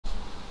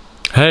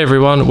Hey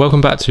everyone, welcome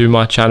back to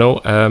my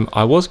channel.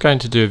 I was going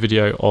to do a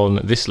video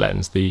on this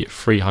lens, the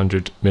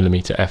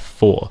 300mm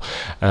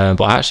f4,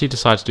 but I actually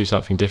decided to do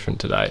something different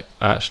today.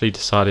 I actually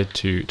decided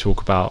to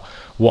talk about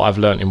what I've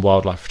learned in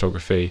wildlife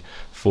photography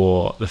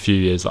for the few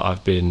years that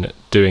I've been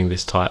doing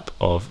this type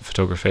of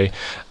photography.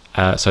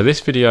 So this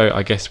video,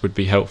 I guess, would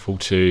be helpful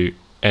to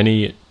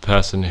any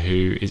person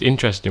who is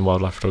interested in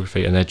wildlife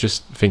photography and they're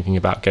just thinking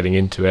about getting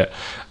into it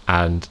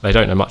and they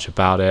don't know much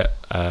about it.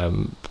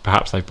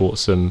 Perhaps they've bought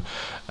some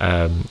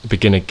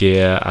beginner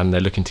gear and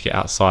they're looking to get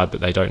outside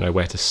but they don't know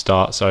where to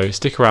start. So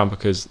stick around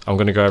because I'm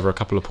going to go over a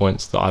couple of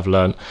points that I've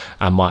learned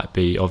and might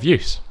be of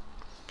use.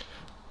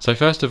 So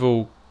first of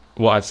all,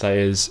 what I'd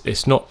say is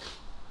it's not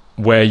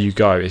where you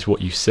go, is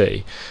what you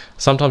see.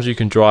 Sometimes you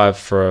can drive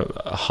for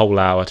a whole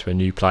hour to a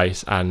new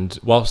place, and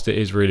whilst it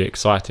is really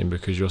exciting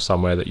because you're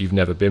somewhere that you've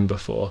never been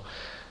before,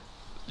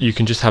 you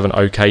can just have an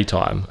okay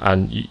time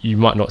and you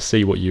might not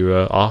see what you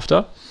were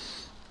after,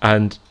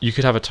 and you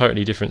could have a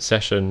totally different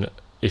session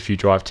if you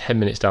drive 10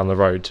 minutes down the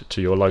road to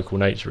your local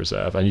nature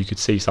reserve and you could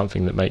see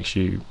something that makes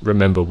you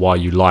remember why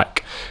you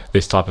like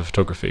this type of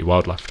photography,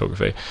 wildlife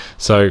photography.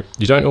 So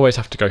you don't always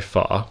have to go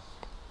far,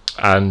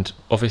 and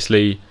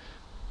obviously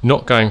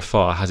not going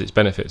far has its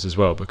benefits as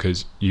well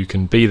because you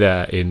can be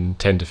there in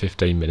 10 to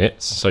 15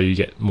 minutes, so you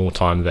get more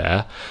time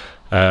there,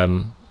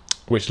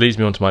 which leads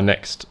me on to my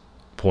next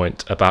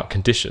point about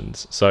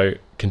conditions. So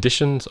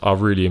conditions are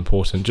really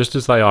important, just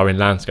as they are in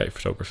landscape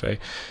photography.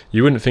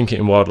 You wouldn't think it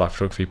in wildlife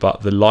photography,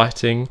 but the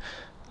lighting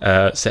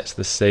sets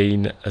the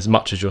scene as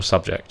much as your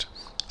subject.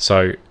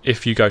 So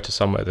if you go to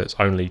somewhere that's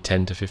only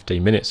 10 to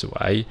 15 minutes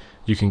away,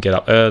 you can get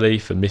up early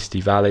for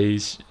misty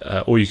valleys,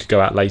 or you could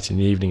go out late in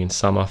the evening in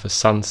summer for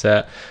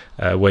sunset,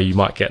 where you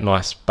might get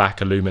nice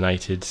back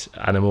illuminated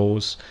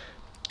animals.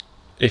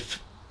 If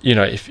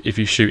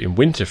you shoot in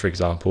winter, for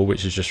example,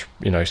 which is just,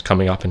 it's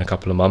coming up in a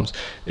couple of months,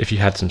 if you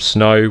had some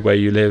snow where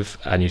you live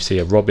and you see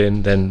a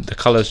robin, then the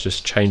colours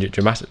just change it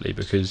dramatically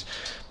because,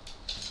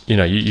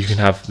 you can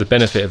have the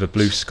benefit of a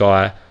blue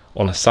sky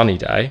on a sunny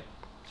day,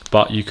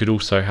 but you could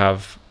also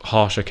have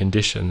harsher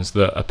conditions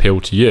that appeal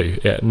to you.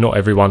 Not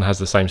everyone has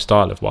the same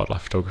style of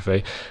wildlife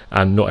photography,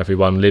 and not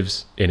everyone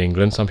lives in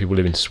England. Some people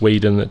live in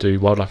Sweden that do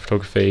wildlife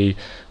photography,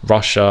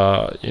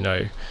 Russia,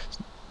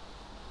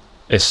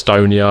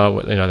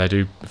 Estonia, they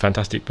do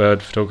fantastic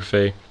bird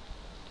photography.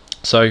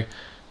 So,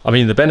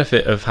 the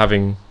benefit of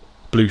having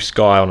blue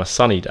sky on a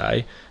sunny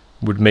day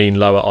would mean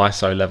lower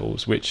ISO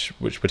levels, which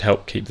would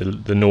help keep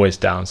the noise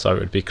down, so it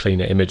would be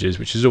cleaner images,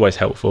 which is always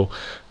helpful.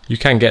 You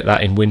can get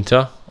that in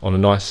winter on a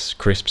nice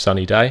crisp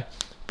sunny day,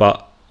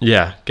 but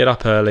yeah, get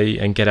up early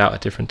and get out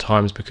at different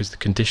times because the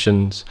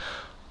conditions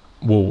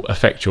will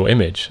affect your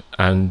image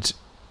and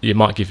it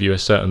might give you a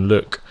certain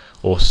look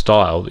or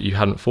style that you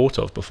hadn't thought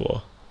of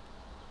before.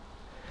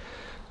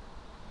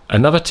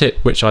 Another tip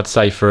which I'd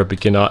say for a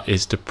beginner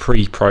is to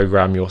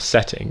pre-program your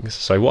settings.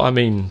 So what I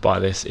mean by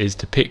this is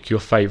to pick your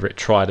favorite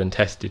tried and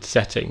tested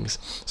settings.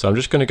 So I'm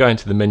just going to go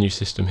into the menu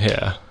system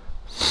here,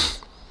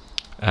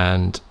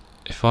 and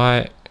if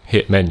I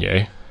hit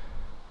menu,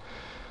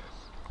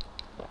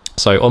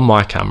 so on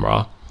my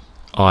camera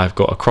I've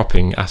got a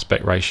cropping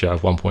aspect ratio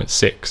of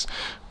 1.6,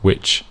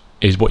 which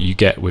is what you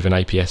get with an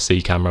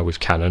APS-C camera with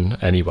Canon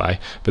anyway,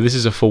 but this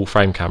is a full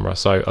frame camera,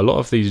 so a lot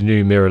of these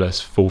new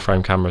mirrorless full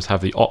frame cameras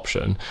have the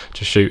option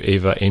to shoot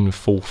either in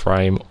full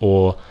frame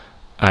or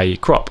a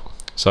crop.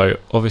 So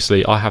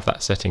obviously I have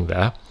that setting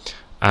there,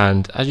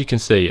 and as you can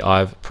see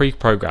I've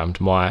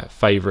pre-programmed my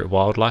favorite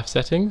wildlife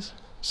settings.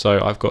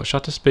 So I've got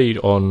shutter speed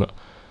on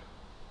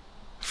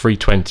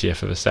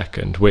 3/20th of a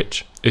second,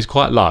 which is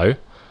quite low,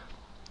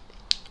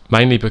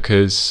 mainly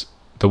because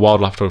the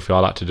wildlife photography I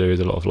like to do is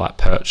a lot of like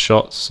perch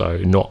shots, so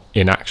not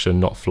in action,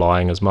 not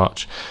flying as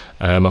much.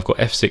 I've got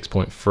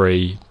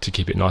f6.3 to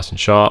keep it nice and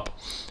sharp,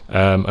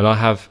 and I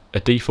have a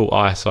default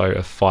ISO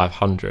of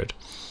 500.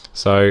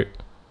 So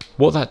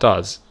what that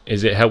does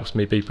is it helps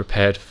me be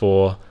prepared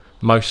for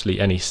mostly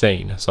any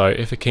scene. So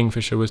if a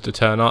kingfisher was to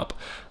turn up,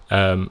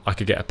 I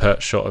could get a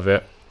perch shot of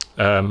it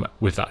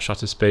with that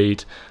shutter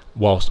speed,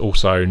 whilst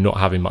also not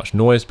having much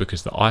noise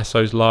because the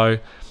ISO's low.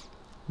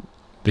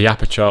 The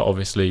aperture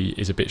obviously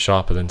is a bit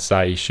sharper than,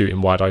 say,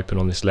 shooting wide open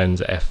on this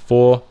lens at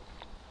f4.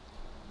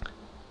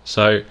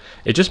 So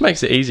it just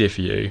makes it easier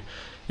for you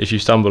if you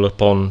stumble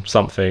upon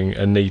something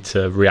and need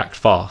to react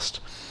fast,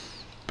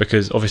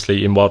 because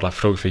obviously in wildlife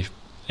photography,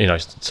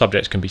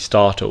 subjects can be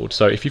startled.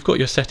 So if you've got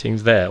your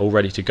settings there all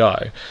ready to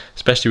go,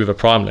 especially with a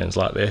prime lens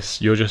like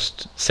this, you're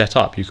just set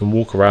up. You can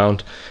walk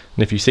around,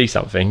 and if you see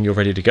something, you're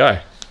ready to go.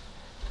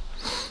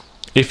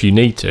 If you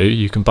need to,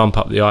 you can bump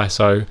up the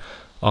ISO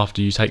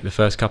after you take the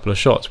first couple of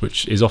shots,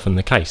 which is often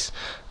the case.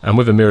 And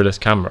with a mirrorless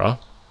camera,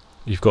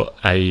 you've got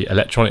a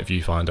electronic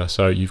viewfinder,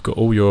 so you've got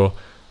all your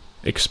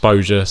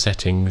exposure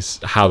settings,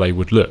 how they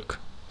would look.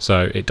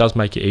 So it does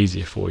make it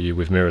easier for you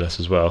with mirrorless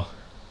as well.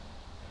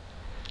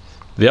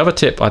 The other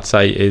tip I'd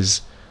say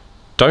is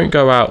don't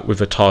go out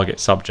with a target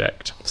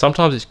subject.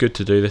 Sometimes it's good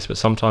to do this, but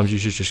sometimes you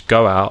should just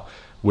go out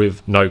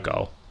with no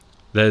goal.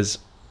 There's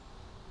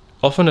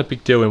often a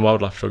big deal in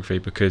wildlife photography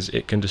because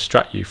it can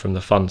distract you from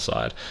the fun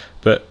side.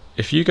 But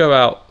if you go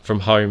out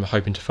from home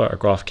hoping to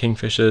photograph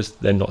kingfishers,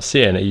 then not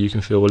see any, you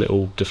can feel a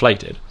little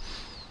deflated.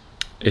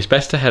 It's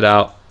best to head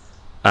out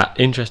at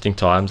interesting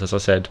times, as I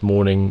said,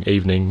 morning,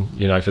 evening,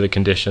 you know, for the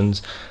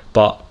conditions,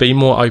 but be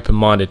more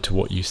open-minded to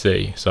what you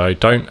see. So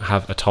don't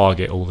have a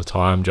target all the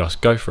time,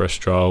 just go for a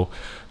stroll,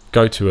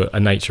 go to a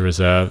nature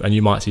reserve, and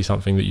you might see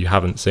something that you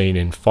haven't seen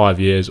in 5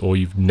 years or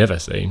you've never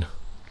seen.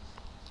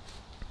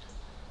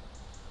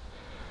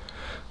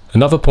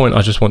 Another point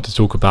I just want to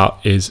talk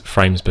about is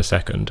frames per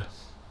second.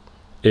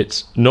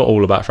 It's not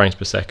all about frames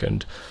per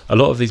second. A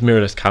lot of these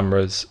mirrorless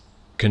cameras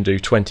can do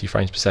 20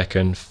 frames per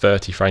second,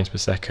 30 frames per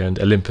second.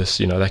 Olympus,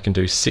 you know, they can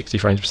do 60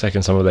 frames per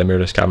second, some of their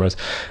mirrorless cameras.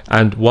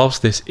 And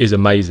whilst this is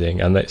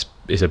amazing, and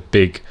it's a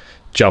big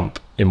jump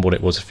in what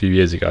it was a few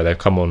years ago, they've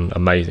come on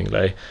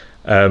amazingly.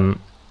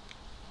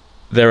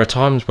 There are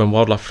times when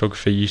wildlife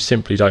photography, you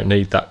simply don't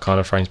need that kind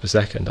of frames per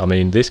second. I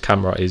mean, this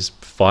camera is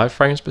 5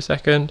 frames per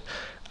second,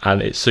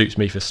 and it suits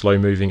me for slow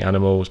moving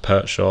animals,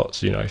 perch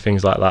shots, you know,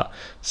 things like that.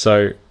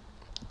 So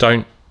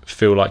don't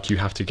feel like you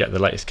have to get the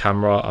latest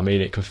camera. I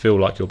mean, it can feel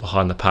like you're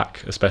behind the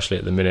pack, especially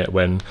at the minute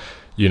when,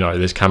 you know,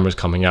 there's cameras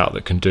coming out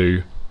that can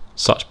do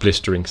such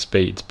blistering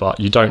speeds, but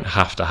you don't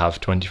have to have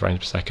 20 frames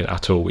per second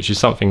at all, which is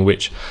something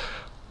which,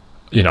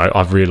 you know,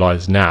 I've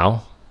realized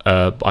now.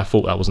 I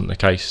thought that wasn't the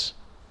case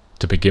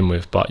to begin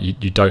with, but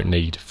you don't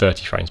need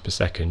 30 frames per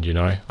second, you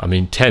know. I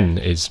mean, 10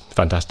 is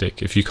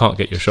fantastic. If you can't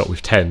get your shot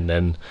with 10,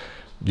 then,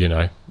 you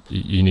know,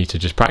 you need to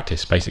just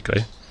practice,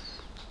 basically.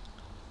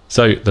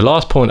 So the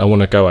last point I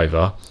want to go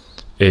over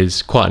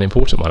is quite an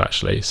important one,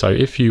 actually. So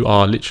if you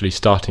are literally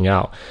starting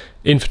out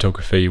in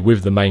photography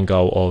with the main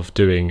goal of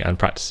doing and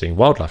practicing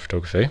wildlife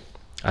photography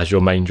as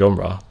your main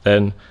genre,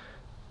 then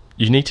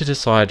you need to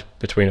decide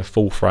between a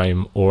full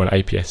frame or an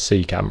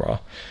APS-C camera.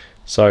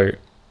 So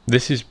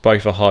this is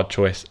both a hard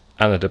choice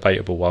and a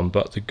debatable one,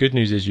 but the good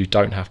news is you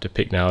don't have to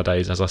pick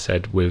nowadays, as I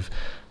said, with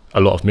a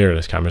lot of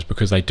mirrorless cameras,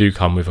 because they do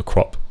come with a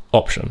crop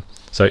option.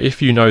 So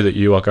if you know that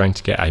you are going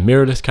to get a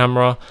mirrorless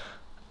camera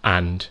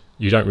and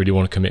you don't really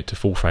want to commit to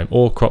full frame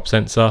or crop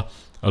sensor,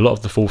 a lot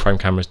of the full frame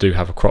cameras do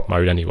have a crop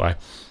mode anyway.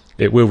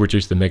 It will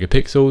reduce the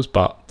megapixels,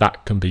 but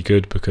that can be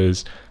good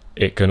because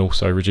it can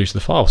also reduce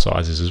the file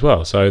sizes as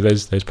well. So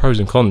there's pros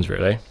and cons,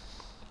 really.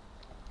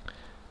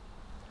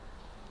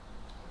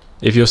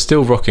 If you're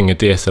still rocking a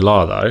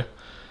DSLR though,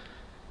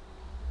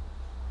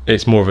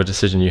 it's more of a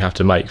decision you have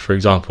to make. For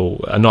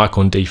example, a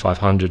Nikon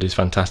D500 is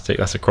fantastic,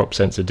 that's a crop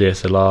sensor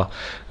DSLR,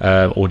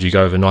 or do you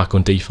go with a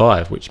Nikon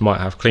D5, which might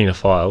have cleaner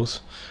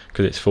files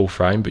because it's full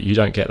frame, but you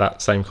don't get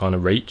that same kind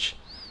of reach.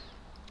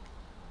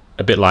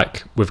 A bit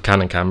like with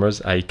Canon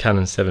cameras, a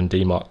Canon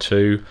 7D Mark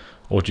II,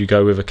 or do you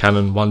go with a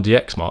Canon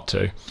 1DX Mark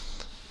II?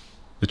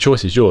 The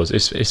choice is yours.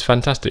 It's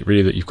fantastic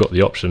really that you've got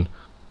the option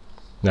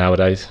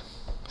nowadays.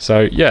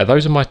 So yeah,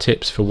 those are my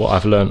tips for what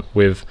I've learnt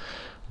with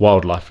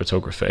wildlife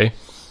photography.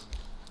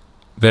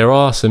 There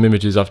are some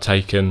images I've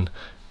taken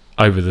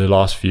over the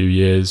last few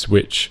years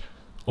which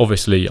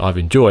obviously I've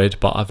enjoyed,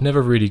 but I've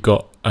never really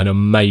got an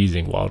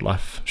amazing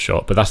wildlife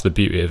shot. But that's the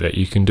beauty of it.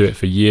 You can do it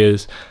for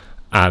years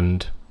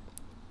and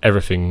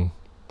everything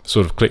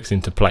sort of clicks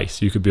into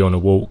place. You could be on a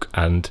walk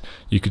and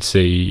you could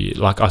see,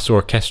 like I saw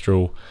a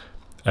kestrel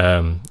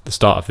the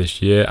start of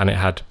this year, and it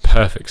had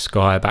perfect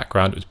sky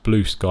background. It was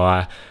blue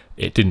sky.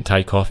 It didn't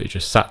take off. It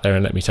just sat there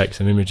and let me take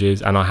some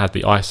images, and I had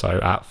the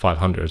ISO at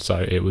 500,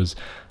 so it was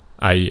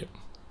a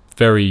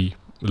very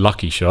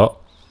lucky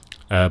shot,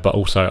 but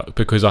also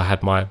because I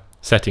had my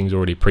settings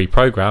already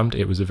pre-programmed,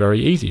 it was a very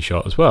easy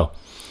shot as well.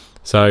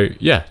 So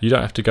yeah, you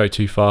don't have to go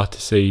too far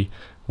to see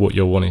what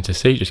you're wanting to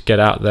see. Just get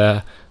out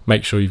there,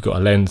 make sure you've got a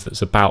lens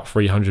that's about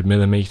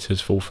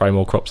 300mm full frame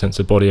or crop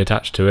sensor body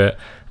attached to it,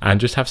 and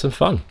just have some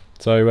fun.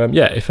 So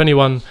yeah, if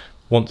anyone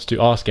wants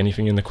to ask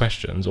anything in the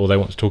questions, or they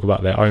want to talk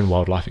about their own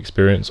wildlife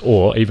experience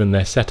or even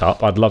their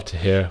setup, I'd love to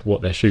hear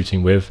what they're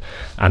shooting with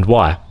and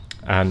why,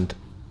 and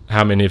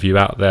how many of you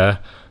out there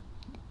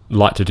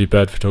like to do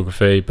bird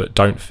photography but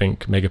don't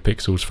think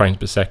megapixels, frames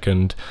per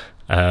second,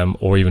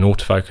 or even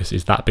autofocus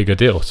is that big a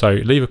deal. So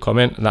leave a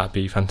comment, and that'd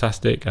be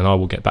fantastic, and I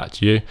will get back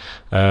to you.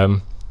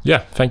 Yeah,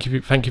 thank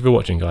you for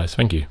watching, guys.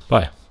 Thank you.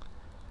 Bye.